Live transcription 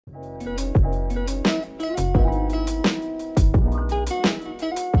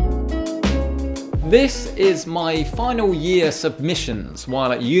This is my final year submissions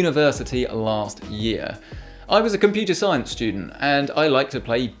while at university last year. I was a computer science student and I like to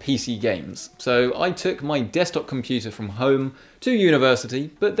play PC games, so I took my desktop computer from home to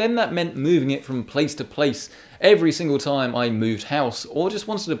university, but then that meant moving it from place to place every single time I moved house or just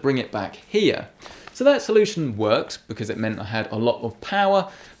wanted to bring it back here. So that solution worked because it meant I had a lot of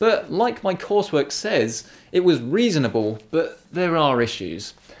power, but like my coursework says, it was reasonable, but there are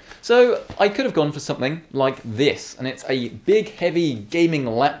issues. So I could have gone for something like this, and it's a big heavy gaming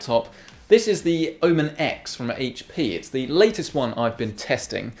laptop. This is the Omen X from HP. It's the latest one I've been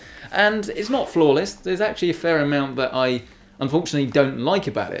testing, and it's not flawless. There's actually a fair amount that I unfortunately don't like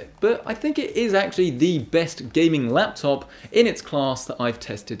about it, but I think it is actually the best gaming laptop in its class that I've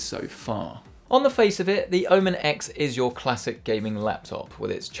tested so far. On the face of it, the Omen X is your classic gaming laptop, with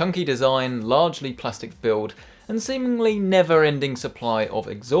its chunky design, largely plastic build, and seemingly never-ending supply of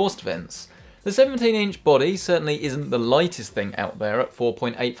exhaust vents. The 17-inch body certainly isn't the lightest thing out there at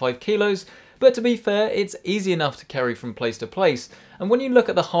 4.85 kilos, but to be fair, it's easy enough to carry from place to place, and when you look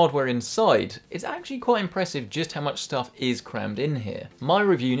at the hardware inside, it's actually quite impressive just how much stuff is crammed in here. My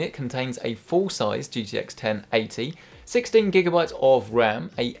review unit contains a full-size GTX 1080, 16GB of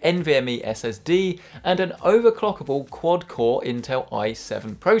RAM, a NVMe SSD, and an overclockable quad-core Intel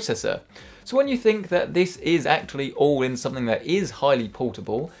i7 processor. So when you think that this is actually all in something that is highly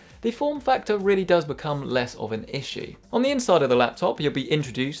portable, the form factor really does become less of an issue. On the inside of the laptop, you'll be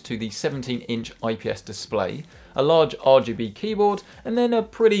introduced to the 17-inch IPS display, a large RGB keyboard, and then a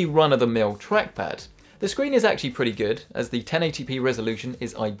pretty run-of-the-mill trackpad. The screen is actually pretty good, as the 1080p resolution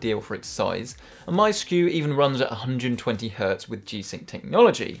is ideal for its size, and my SKU even runs at 120Hz with G-Sync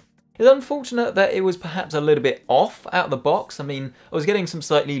technology. It's unfortunate that it was perhaps a little bit off out of the box. I mean, I was getting some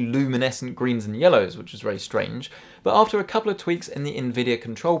slightly luminescent greens and yellows, which was very strange, but after a couple of tweaks in the NVIDIA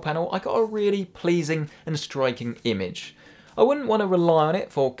control panel, I got a really pleasing and striking image. I wouldn't want to rely on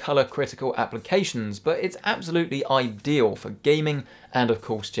it for colour critical applications, but it's absolutely ideal for gaming and of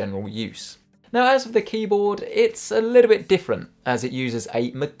course general use. Now as for the keyboard, it's a little bit different as it uses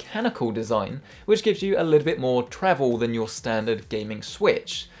a mechanical design, which gives you a little bit more travel than your standard gaming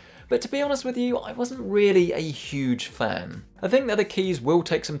switch. But to be honest with you, I wasn't really a huge fan. I think that the keys will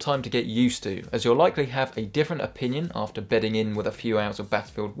take some time to get used to, as you'll likely have a different opinion after bedding in with a few hours of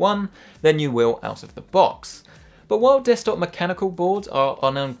Battlefield 1 than you will out of the box. But while desktop mechanical boards are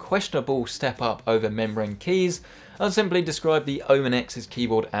an unquestionable step up over membrane keys, I'll simply describe the Omen X's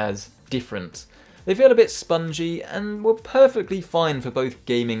keyboard as different. They feel a bit spongy and were perfectly fine for both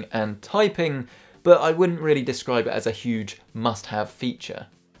gaming and typing, but I wouldn't really describe it as a huge must-have feature.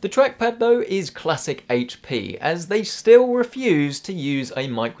 The trackpad though is classic HP, as they still refuse to use a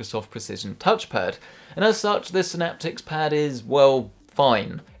Microsoft Precision touchpad, and as such the Synaptics pad is, well,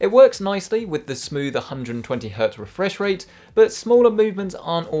 fine. It works nicely with the smooth 120Hz refresh rate, but smaller movements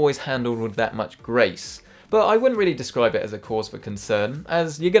aren't always handled with that much grace. But I wouldn't really describe it as a cause for concern,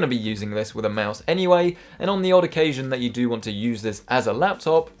 as you're going to be using this with a mouse anyway, and on the odd occasion that you do want to use this as a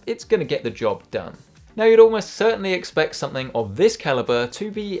laptop, it's going to get the job done. Now you'd almost certainly expect something of this caliber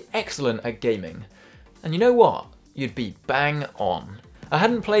to be excellent at gaming. And you know what? You'd be bang on. I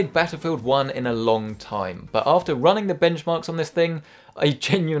hadn't played Battlefield 1 in a long time, but after running the benchmarks on this thing, I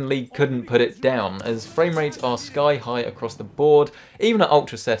genuinely couldn't put it down, as frame rates are sky high across the board, even at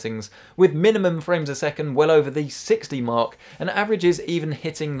ultra settings, with minimum frames a second well over the 60 mark, and averages even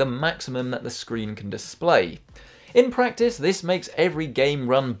hitting the maximum that the screen can display. In practice, this makes every game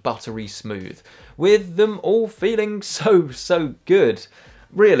run buttery smooth, with them all feeling so good.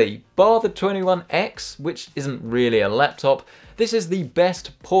 Really, bar the 21X, which isn't really a laptop, this is the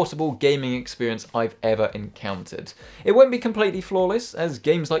best portable gaming experience I've ever encountered. It won't be completely flawless, as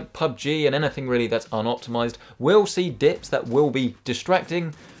games like PUBG and anything really that's unoptimized will see dips that will be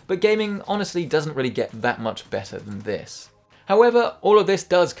distracting, but gaming honestly doesn't really get that much better than this. However, all of this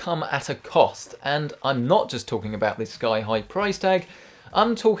does come at a cost, and I'm not just talking about this sky-high price tag,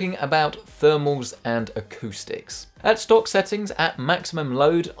 I'm talking about thermals and acoustics. At stock settings at maximum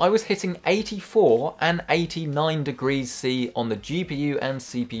load, I was hitting 84 and 89 degrees C on the GPU and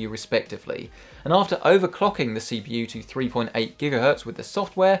CPU respectively, and after overclocking the CPU to 3.8 GHz with the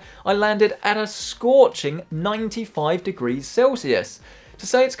software, I landed at a scorching 95 degrees Celsius. To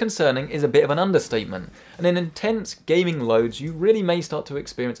say it's concerning is a bit of an understatement, and in intense gaming loads you really may start to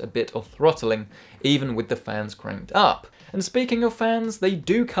experience a bit of throttling, even with the fans cranked up. And speaking of fans, they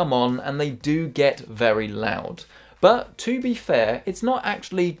do come on and they do get very loud. But to be fair, it's not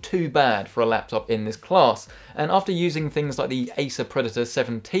actually too bad for a laptop in this class, and after using things like the Acer Predator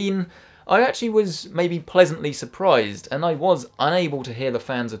 17, I actually was maybe pleasantly surprised, and I was unable to hear the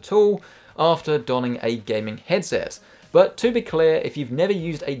fans at all, after donning a gaming headset. But to be clear, if you've never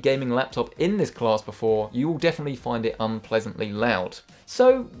used a gaming laptop in this class before, you will definitely find it unpleasantly loud.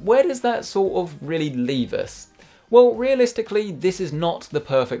 So where does that sort of really leave us? Well, realistically, this is not the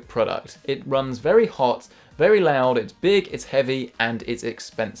perfect product. It runs very hot, very loud, it's big, it's heavy, and it's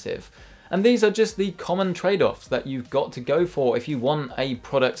expensive. And these are just the common trade-offs that you've got to go for if you want a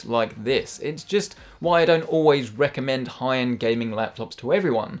product like this. It's just why I don't always recommend high-end gaming laptops to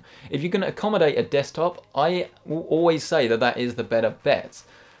everyone. If you can accommodate a desktop, I will always say that that is the better bet.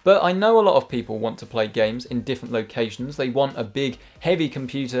 But I know a lot of people want to play games in different locations. They want a big, heavy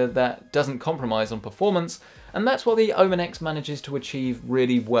computer that doesn't compromise on performance, and that's what the Omen X manages to achieve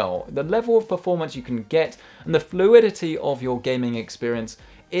really well. The level of performance you can get and the fluidity of your gaming experience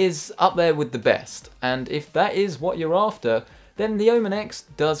is up there with the best, and if that is what you're after, then the Omen X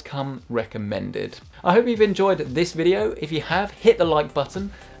does come recommended. I hope you've enjoyed this video. If you have, hit the like button,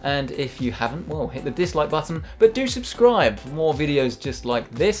 and if you haven't, well, hit the dislike button, but do subscribe for more videos just like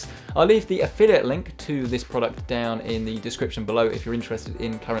this. I'll leave the affiliate link to this product down in the description below if you're interested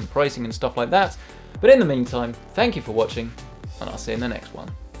in current pricing and stuff like that. But in the meantime, thank you for watching, and I'll see you in the next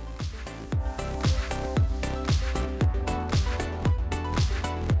one.